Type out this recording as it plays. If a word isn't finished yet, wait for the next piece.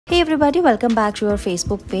Hey everybody, welcome back to our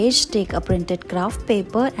Facebook page. Take a printed craft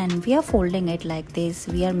paper and we are folding it like this.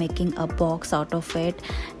 We are making a box out of it.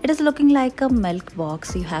 It is looking like a milk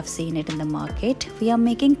box. You have seen it in the market. We are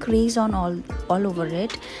making crease on all over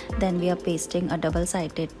it. Then we are pasting a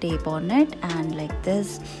double-sided tape on it and like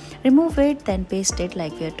this. Remove it, then paste it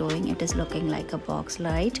like we are doing. It is looking like a box,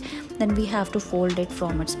 right? Then we have to fold it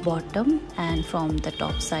from its bottom and from the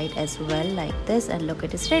top side as well like this, and look,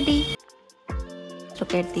 it is ready.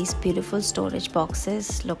 Look at these beautiful storage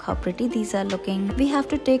boxes. Look how pretty these are looking. We have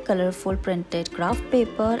to take colorful printed craft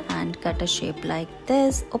paper and cut a shape like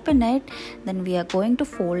this. Open it. Then we are going to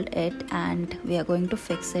fold it and we are going to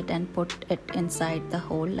fix it and put it inside the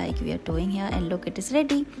hole like we are doing here. And look, it is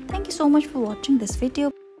ready. Thank you so much for watching this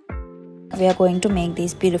video. We are going to make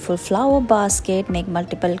this beautiful flower basket. Make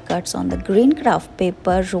multiple cuts on the green craft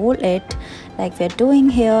paper, roll it like we are doing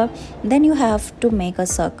here. Then you have to make a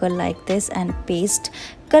circle like this and paste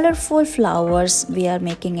colorful flowers. We are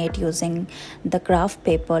making it using the craft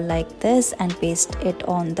paper like this and paste it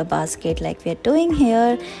on the basket like we are doing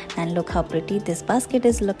here. And look how pretty this basket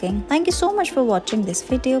is looking. Thank you so much for watching this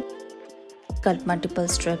video. Cut multiple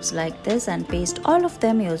strips like this and paste all of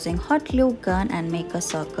them using hot glue gun and make a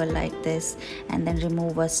circle like this, and then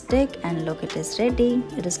remove a stick and look, it is ready.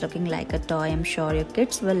 It is looking like a toy. I'm sure your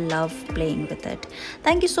kids will love playing with it.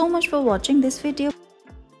 Thank you so much for watching this video.